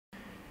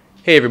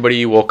Hey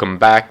everybody, welcome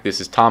back.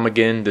 This is Tom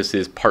again. This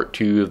is part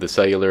 2 of the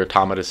Cellular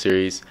Automata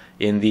series.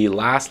 In the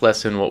last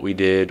lesson, what we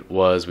did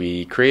was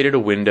we created a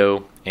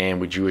window and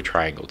we drew a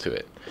triangle to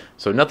it.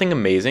 So nothing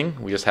amazing,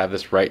 we just have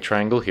this right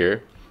triangle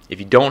here.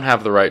 If you don't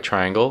have the right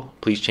triangle,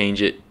 please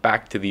change it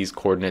back to these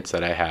coordinates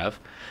that I have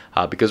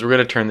because we're going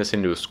to turn this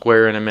into a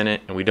square in a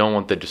minute, and we don't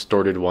want the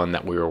distorted one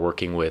that we were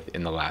working with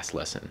in the last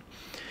lesson.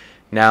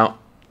 Now,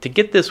 to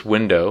get this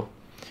window,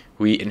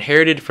 we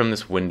inherited from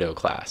this window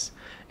class.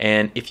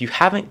 And if you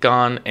haven't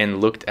gone and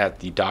looked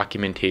at the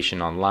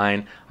documentation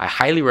online, I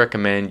highly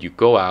recommend you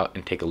go out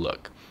and take a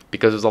look,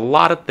 because there's a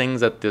lot of things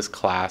that this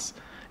class,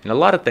 and a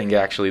lot of things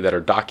actually that are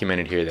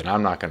documented here that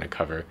I'm not going to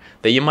cover,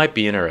 that you might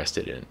be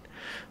interested in.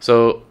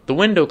 So the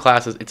window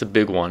class, it's a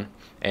big one,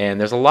 and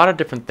there's a lot of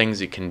different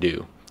things you can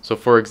do. So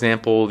for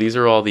example, these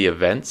are all the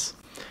events.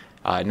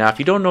 Now if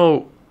you don't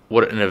know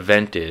what an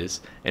event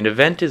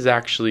is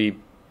actually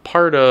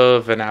part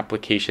of an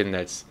application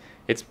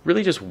it's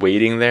really just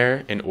waiting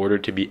there in order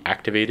to be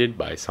activated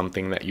by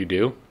something that you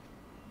do.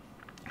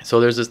 So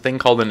there's this thing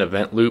called an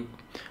event loop.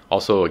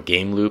 Also a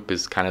game loop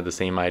is kind of the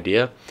same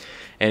idea.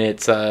 And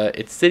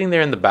it's sitting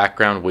there in the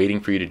background waiting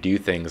for you to do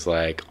things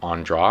like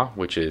on draw,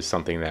 which is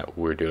something that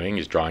we're doing,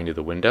 is drawing to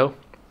the window,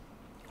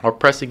 or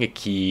pressing a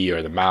key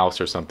or the mouse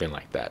or something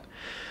like that.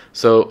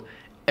 So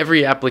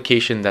every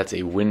application that's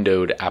a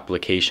windowed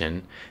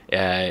application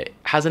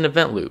has an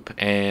event loop,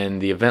 and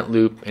the event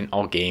loop in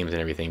all games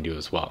and everything do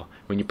as well.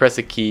 When you press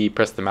a key,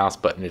 press the mouse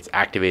button, it's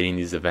activating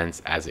these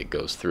events as it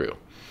goes through.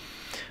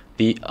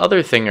 The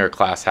other thing our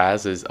class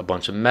has is a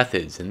bunch of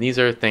methods, and these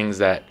are things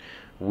that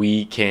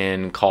we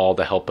can call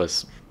to help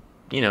us,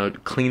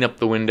 clean up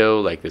the window,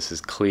 like this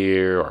is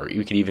clear, or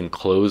you could even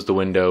close the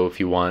window if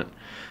you want.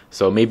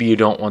 So maybe you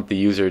don't want the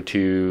user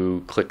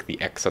to click the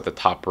X at the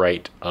top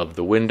right of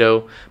the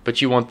window,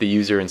 but you want the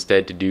user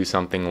instead to do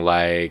something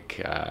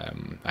like,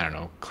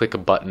 click a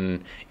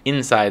button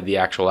inside the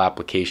actual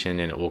application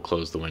and it will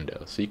close the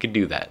window. So you could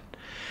do that.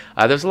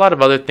 There's a lot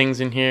of other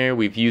things in here.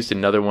 We've used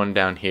another one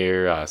down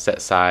here,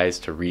 set size,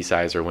 to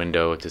resize our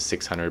window to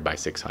 600 by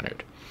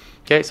 600.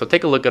 Okay, so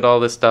take a look at all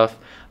this stuff,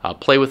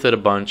 play with it a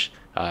bunch.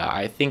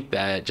 I think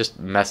that just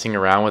messing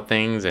around with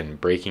things and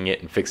breaking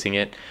it and fixing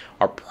it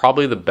are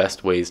probably the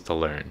best ways to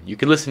learn. You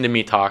can listen to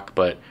me talk,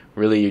 but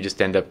really you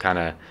just end up kind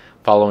of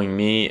following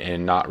me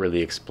and not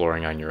really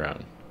exploring on your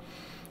own.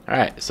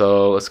 Alright,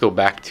 so let's go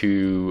back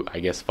to,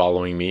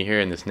 following me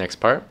here in this next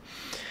part.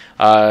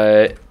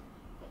 What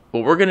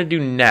we're going to do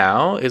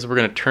now is we're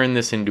going to turn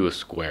this into a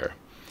square.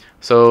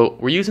 So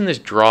we're using this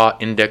draw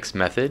index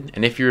method,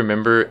 and if you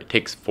remember, it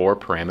takes 4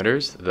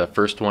 parameters. The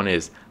first one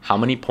is how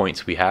many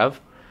points we have,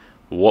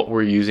 what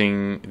we're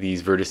using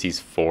these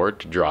vertices for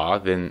to draw,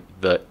 then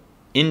the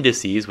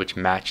indices which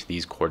match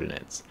these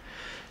coordinates.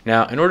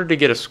 Now, in order to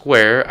get a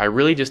square, I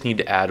really just need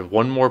to add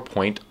one more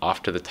point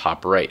off to the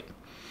top right.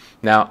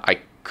 Now, I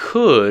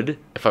could,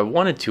 if I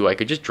wanted to, I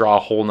could just draw a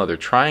whole nother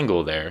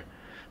triangle there,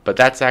 but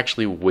that's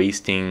actually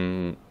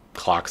wasting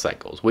clock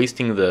cycles,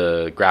 wasting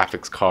the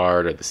graphics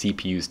card or the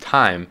CPU's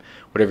time,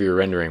 whatever you're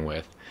rendering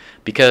with,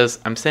 because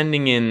I'm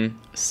sending in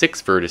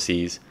 6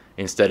 vertices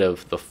instead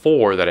of the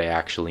 4 that I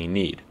actually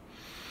need.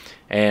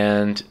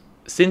 And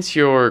since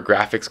your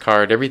graphics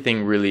card,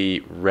 everything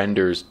really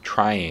renders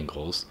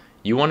triangles,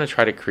 you want to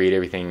try to create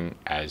everything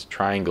as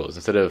triangles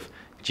instead of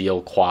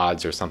GL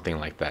quads or something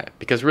like that,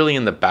 because really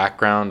in the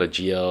background a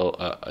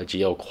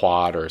GL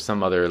quad or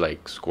some other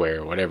like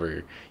square,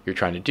 whatever you're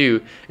trying to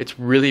do, it's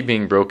really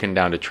being broken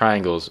down to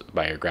triangles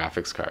by your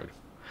graphics card.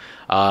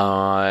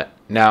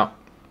 Now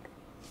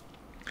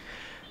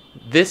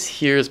this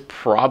here is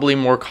probably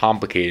more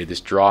complicated,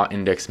 this draw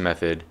index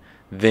method,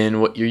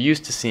 than what you're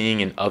used to seeing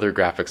in other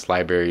graphics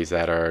libraries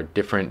that are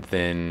different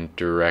than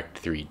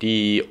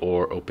Direct3D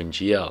or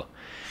OpenGL.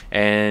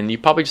 And you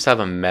probably just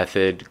have a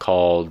method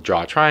called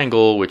draw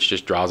triangle, which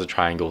just draws a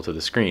triangle to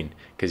the screen,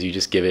 because you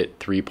just give it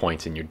 3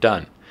 points and you're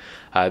done.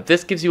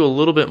 This gives you a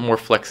little bit more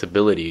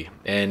flexibility,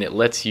 and it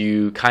lets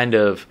you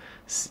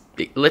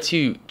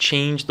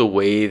change the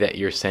way that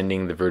you're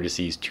sending the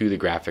vertices to the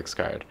graphics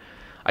card.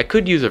 I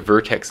could use a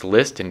vertex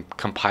list and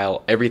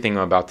compile everything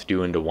I'm about to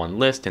do into one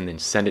list and then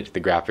send it to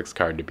the graphics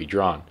card to be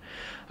drawn.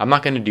 I'm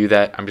not going to do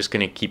that. I'm just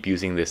going to keep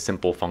using this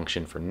simple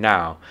function for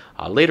now.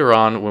 Later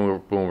on,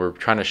 when we're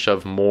trying to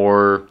shove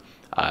more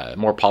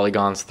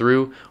polygons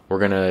through, we're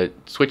going to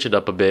switch it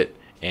up a bit,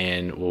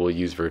 and we'll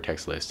use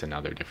vertex list and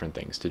other different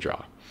things to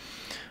draw.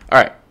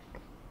 All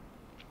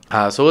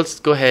right. So let's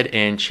go ahead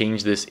and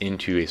change this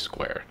into a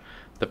square.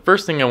 The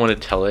first thing I want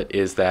to tell it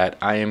is that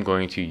I am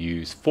going to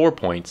use 4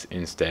 points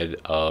instead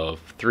of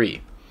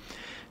 3.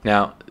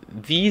 Now,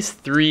 these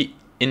 3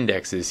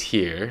 indexes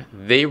here,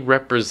 they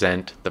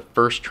represent the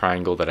first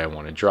triangle that I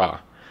want to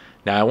draw.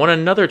 Now I want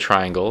another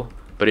triangle,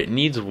 but it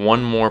needs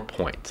one more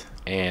point,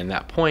 and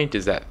that point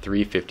is at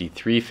 350,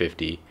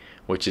 350,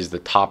 which is the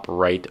top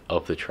right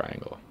of the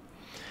triangle.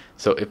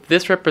 So if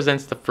this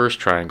represents the first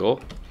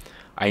triangle,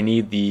 I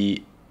need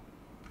the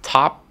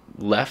top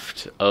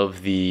left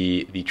of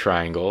the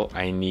triangle,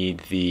 I need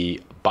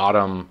the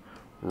bottom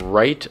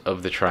right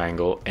of the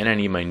triangle, and I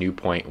need my new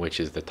point, which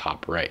is the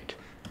top right.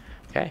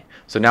 Okay,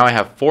 so now I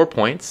have 4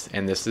 points,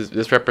 and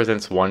this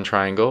represents one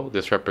triangle,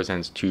 this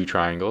represents two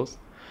triangles,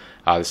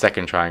 the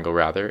second triangle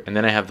rather, and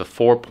then I have the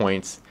 4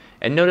 points.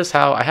 And notice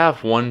how I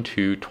have 1,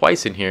 2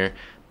 twice in here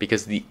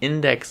because the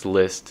index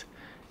list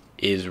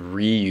is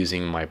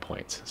reusing my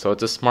points. So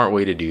it's a smart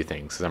way to do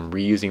things because I'm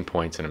reusing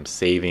points and I'm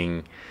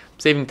saving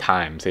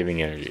time,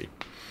 saving energy.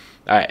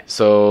 All right,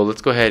 so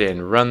let's go ahead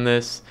and run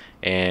this,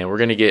 and we're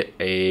gonna get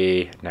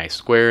a nice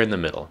square in the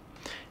middle.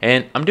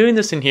 And I'm doing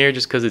this in here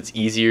just because it's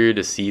easier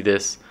to see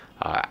this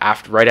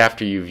right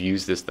after you've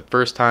used this the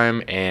first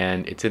time,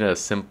 and it's in a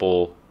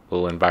simple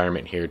little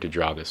environment here to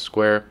draw this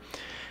square.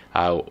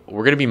 We're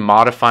going to be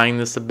modifying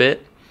this a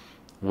bit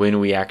when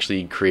we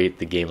actually create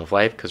the game of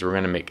life, because we're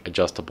going to make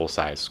adjustable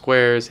size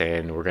squares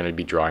and we're going to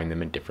be drawing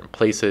them in different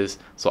places.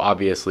 So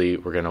obviously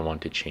we're going to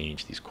want to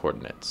change these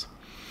coordinates.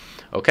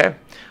 Okay,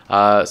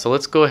 so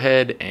let's go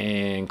ahead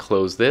and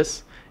close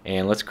this,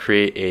 and let's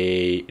create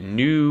a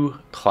new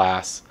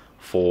class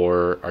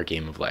for our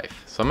game of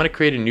life. So I'm going to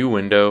create a new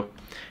window,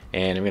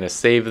 and I'm going to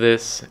save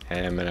this,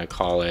 and I'm going to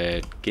call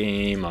it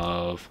game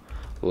of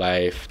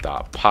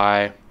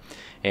life.py,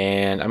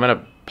 and I'm going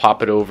to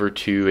pop it over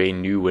to a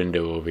new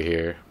window over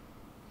here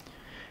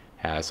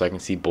so I can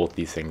see both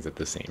these things at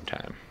the same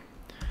time.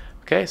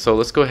 Okay, so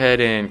let's go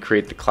ahead and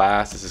create the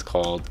class. This is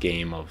called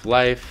game of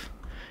life,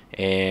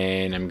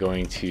 and I'm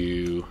going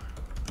to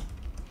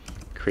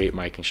create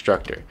my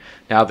constructor.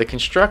 Now the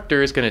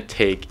constructor is going to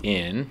take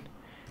in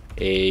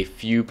a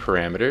few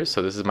parameters.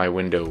 So this is my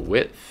window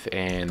width,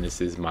 and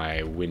this is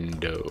my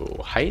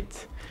window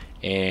height,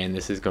 and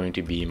this is going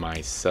to be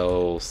my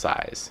cell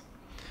size.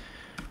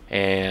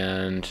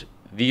 And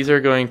these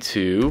are going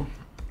to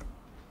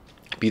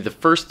be the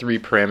first 3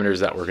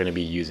 parameters that we're going to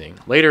be using.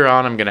 Later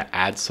on, I'm going to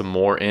add some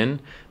more in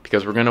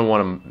because we're going to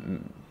want to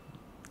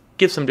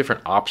give some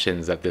different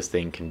options that this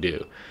thing can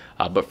do.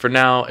 But for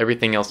now,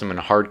 everything else I'm going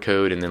to hard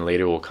code, and then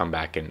later we'll come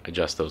back and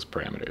adjust those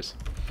parameters.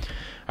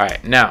 All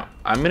right, now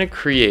I'm going to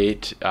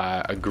create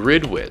a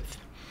grid width.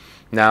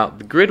 Now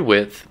the grid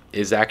width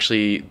is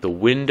actually the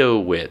window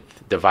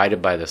width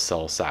divided by the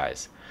cell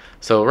size.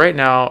 So right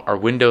now our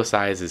window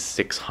size is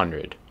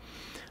 600.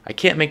 I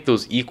can't make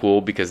those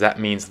equal because that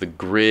means the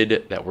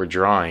grid that we're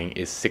drawing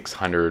is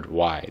 600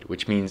 wide,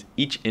 which means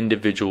each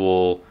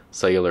individual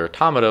cellular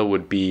automata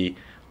would be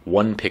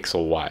 1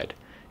 pixel wide.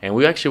 And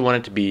we actually want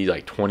it to be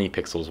like 20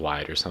 pixels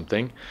wide or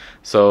something.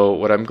 So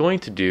what I'm going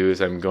to do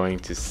is I'm going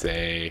to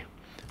say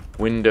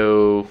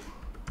window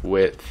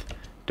width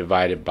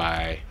divided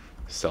by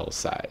cell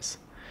size.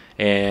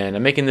 And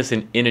I'm making this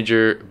an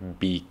integer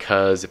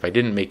because if I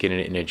didn't make it an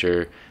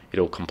integer,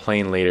 it'll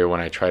complain later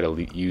when I try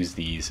to use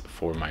these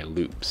for my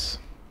loops.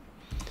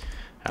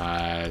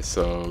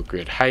 So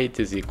grid height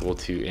is equal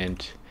to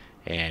int,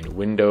 and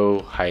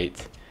window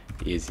height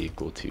is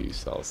equal to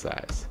cell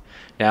size.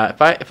 Now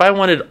if I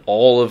wanted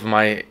all of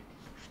my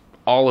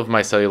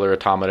cellular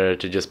automata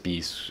to just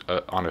be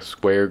on a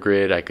square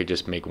grid, I could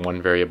just make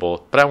one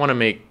variable, but I want to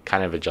make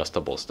kind of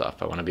adjustable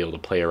stuff. I want to be able to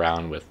play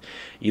around with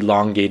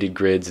elongated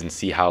grids and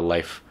see how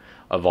life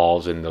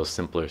evolves in those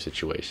simpler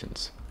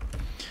situations.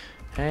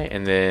 Okay,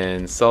 and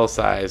then cell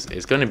size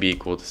is going to be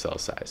equal to cell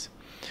size.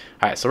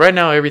 All right, so right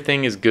now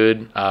everything is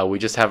good. We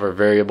just have our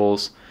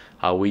variables.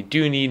 We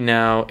do need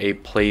now a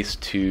place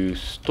to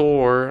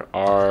store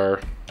our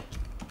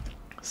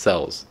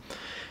cells.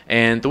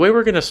 And the way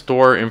we're going to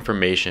store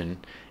information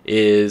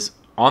is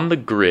on the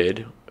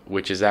grid,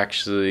 which is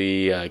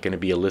actually going to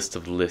be a list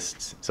of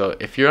lists. So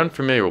if you're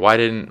unfamiliar, why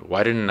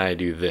didn't I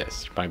do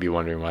this? You might be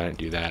wondering why I didn't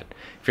do that.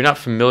 If you're not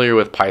familiar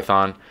with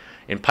Python,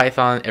 in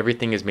Python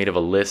everything is made of a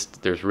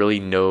list. There's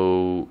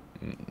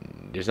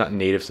not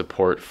native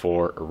support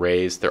for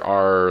arrays. There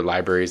are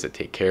libraries that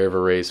take care of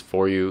arrays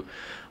for you,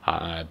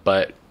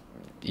 but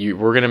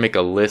we're going to make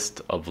a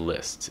list of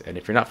lists. And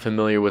if you're not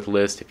familiar with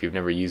lists, if you've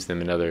never used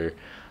them in other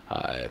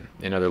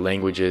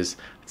languages,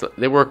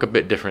 they work a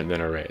bit different than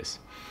arrays.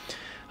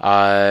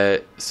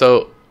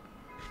 So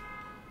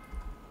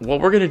what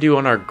we're going to do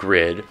on our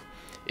grid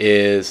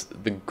is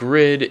the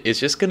grid is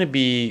just going to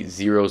be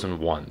zeros and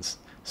ones.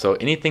 So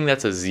anything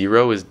that's a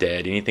 0 is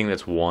dead, anything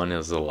that's 1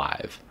 is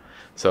alive.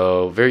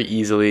 So very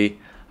easily,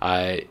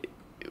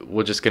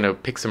 we're just going to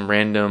pick some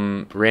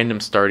random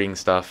starting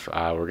stuff.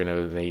 We're going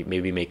to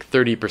maybe make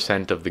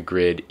 30% of the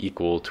grid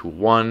equal to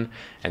 1,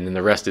 and then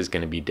the rest is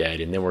going to be dead,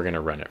 and then we're going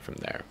to run it from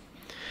there.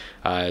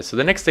 So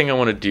the next thing I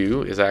want to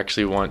do is I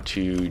actually want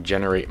to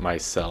generate my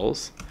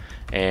cells.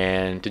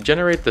 And to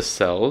generate the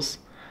cells,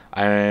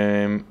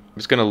 I'm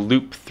just going to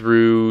loop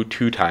through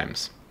 2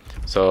 times.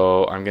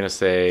 So I'm going to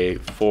say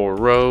for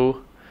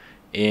row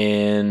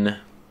in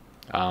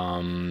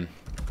the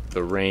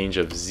range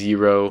of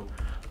 0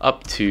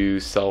 up to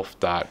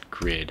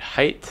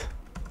self.gridHeight,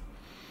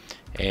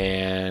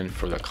 and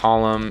for the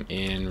column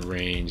in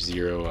range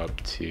 0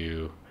 up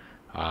to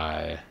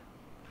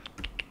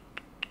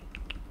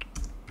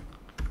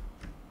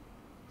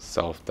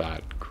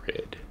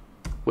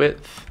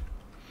self.gridWidth.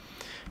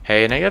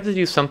 Hey, and I have to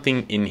do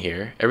something in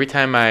here. Every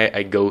time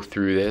I go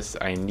through this,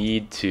 I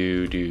need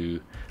to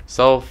do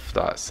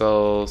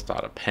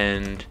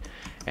self.cells.append,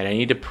 and I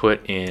need to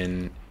put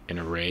in an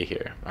array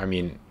here. I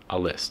mean, a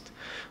list.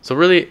 So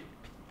really,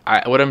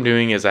 what I'm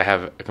doing is I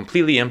have a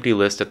completely empty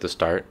list at the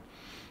start,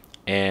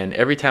 and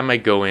every time I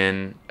go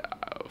in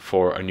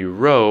for a new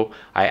row,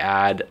 I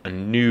add a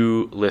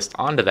new list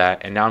onto that,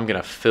 and now I'm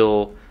going to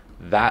fill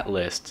that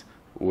list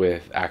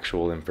with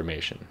actual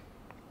information.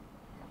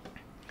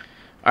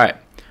 All right.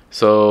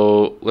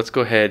 So let's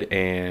go ahead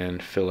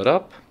and fill it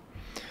up.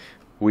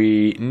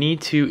 We need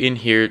to, in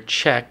here,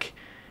 check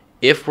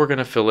if we're going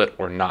to fill it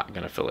or not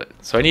going to fill it.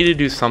 So I need to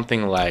do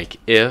something like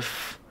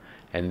if,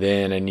 and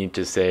then I need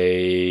to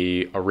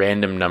say a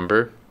random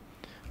number.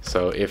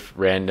 So if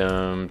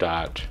random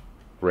dot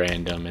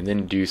random, and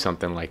then do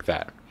something like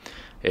that.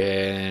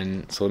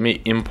 And so let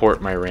me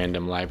import my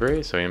random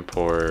library. So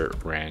import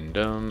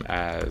random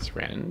as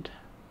rand.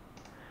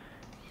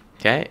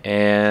 Okay,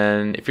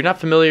 and if you're not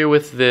familiar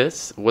with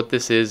this, what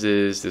this is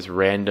this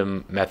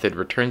random method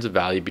returns a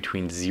value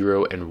between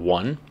 0 and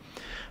 1.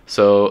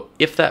 So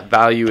if that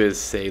value is,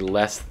 say,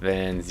 less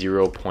than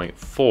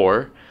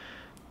 0.4,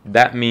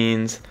 that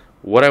means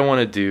what I want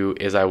to do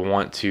is I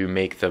want to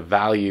make the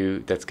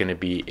value that's going to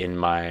be in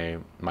my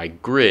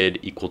grid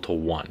equal to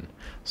 1.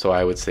 So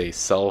I would say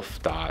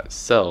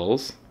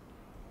self.cells,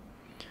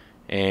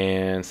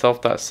 and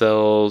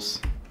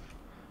self.cells,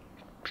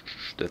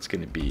 that's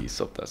going to be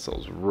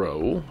self.cells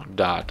row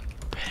dot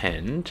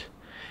append,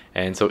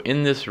 and so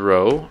in this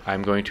row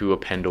I'm going to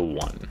append a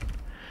 1,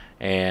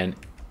 and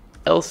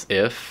else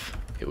if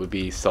it would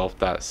be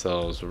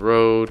self.cells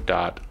row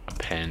dot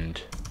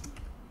append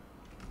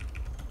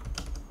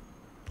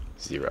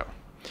 0.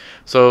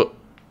 So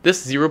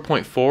this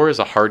 0.4 is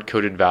a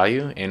hard-coded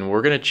value, and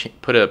we're going to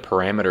put a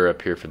parameter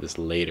up here for this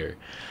later,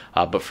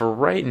 but for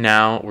right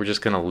now we're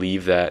just going to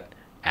leave that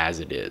as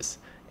it is.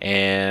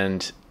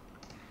 And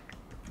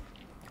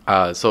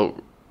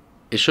so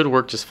it should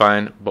work just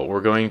fine, but we're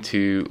going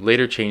to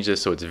later change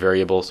this so it's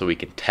variable, so we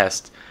can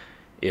test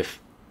if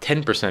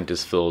 10%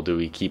 is full, do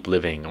we keep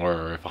living,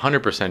 or if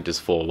 100% is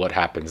full, what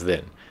happens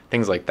then,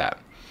 things like that.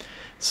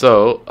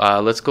 So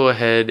let's go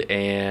ahead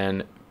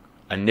and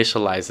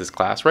initialize this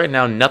class. Right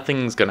now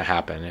nothing's going to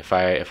happen. If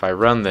I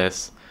run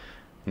this,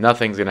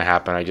 nothing's going to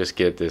happen. I just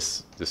get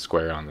this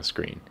square on the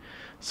screen.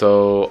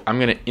 So I'm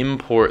going to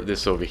import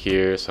this over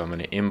here. So I'm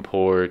going to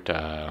import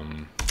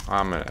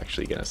I'm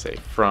actually going to say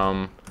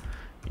from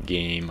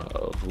game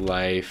of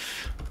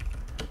life,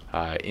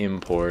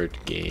 import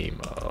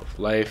game of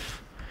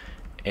life,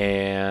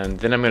 and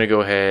then I'm going to go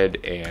ahead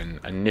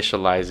and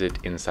initialize it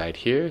inside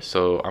here.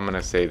 So I'm going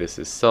to say this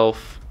is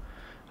self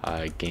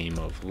game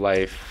of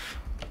life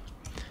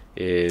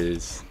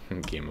is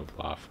game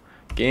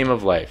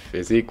of life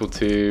is equal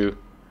to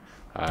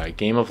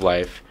game of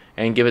life,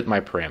 and give it my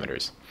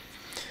parameters.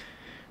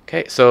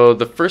 Okay, so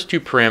the first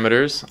two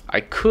parameters, I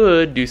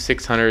could do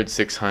 600,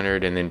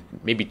 600, and then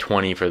maybe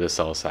 20 for the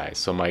cell size.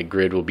 So my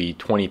grid will be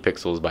 20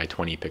 pixels by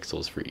 20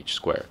 pixels for each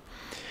square.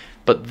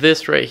 But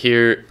this right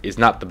here is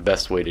not the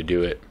best way to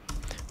do it,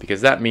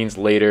 because that means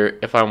later,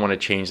 if I want to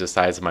change the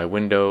size of my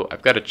window,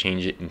 I've got to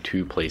change it in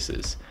 2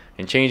 places.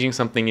 And changing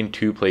something in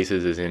 2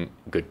 places isn't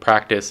good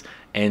practice,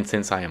 and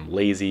since I am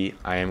lazy,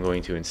 I am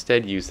going to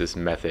instead use this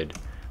method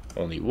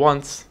only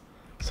once.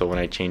 So when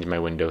I change my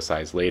window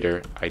size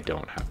later, I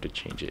don't have to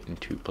change it in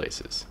 2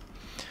 places.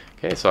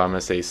 Okay, so I'm going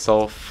to say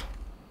self.get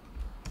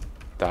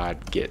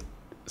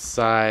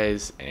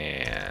size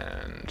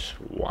and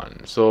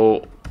 1.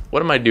 So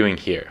what am I doing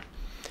here?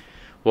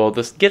 Well,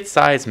 this get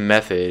size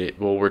method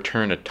will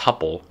return a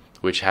tuple,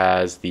 which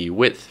has the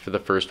width for the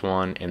first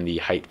one and the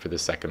height for the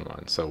second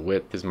one. So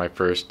width is my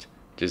first,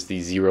 just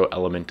the 0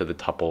 element of the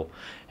tuple,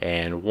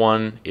 and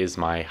 1 is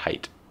my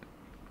height.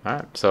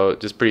 Alright, so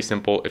just pretty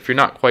simple. If you're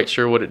not quite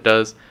sure what it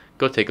does,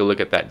 go take a look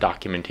at that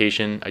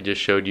documentation I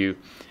just showed you,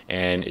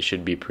 and it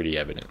should be pretty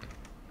evident.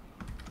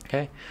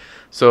 Okay,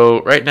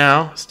 so right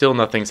now, still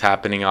nothing's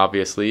happening,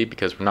 obviously,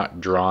 because we're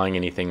not drawing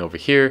anything over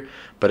here,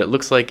 but it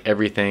looks like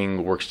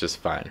everything works just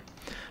fine.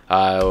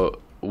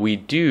 We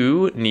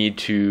do need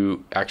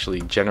to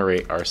actually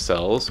generate our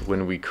cells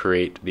when we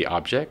create the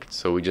object,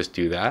 so we just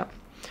do that.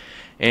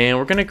 And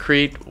we're going to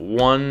create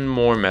one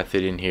more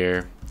method in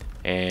here,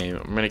 and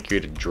I'm going to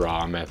create a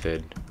draw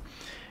method.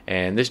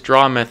 And this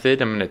draw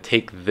method, I'm going to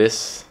take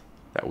this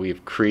that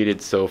we've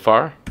created so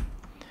far,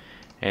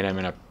 and I'm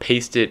going to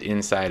paste it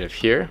inside of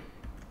here.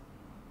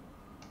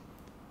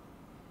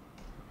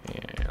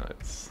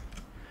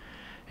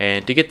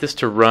 And to get this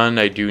to run,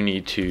 I do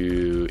need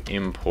to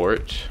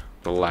import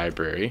the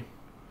library.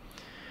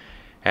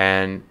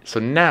 And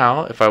so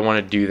now, if I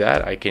want to do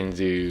that, I can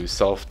do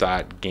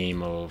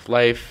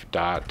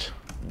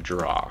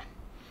self.gameoflife.draw.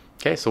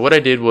 Okay, so what I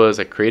did was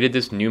I created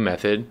this new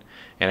method,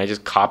 and I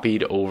just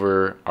copied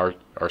over our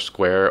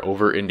square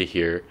over into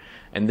here.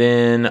 And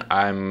then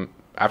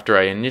after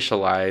I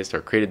initialized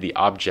or created the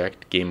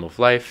object game of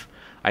life,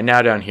 I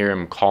now down here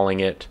am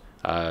calling it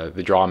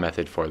the draw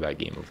method for that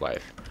game of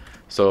life.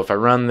 So if I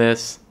run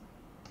this,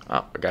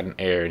 Oh, I got an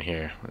error in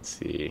here. Let's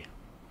see.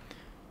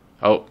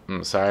 Oh,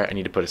 I'm sorry. I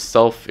need to put a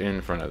self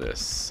in front of this.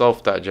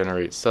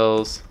 Self.generate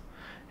cells.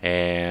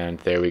 And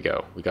there we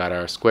go. We got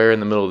our square in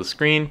the middle of the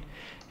screen,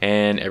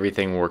 and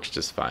everything works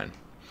just fine.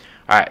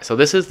 Alright, so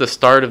this is the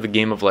start of the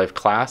Game of Life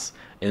class.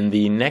 In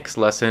the next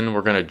lesson,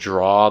 we're going to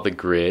draw the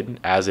grid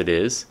as it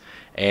is,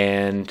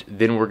 and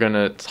then we're going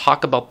to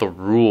talk about the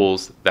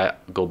rules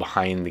that go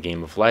behind the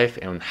Game of Life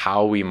and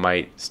how we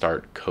might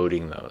start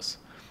coding those.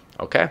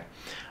 Okay?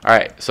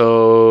 Alright,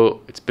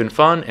 so it's been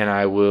fun, and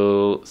I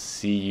will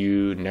see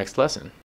you next lesson.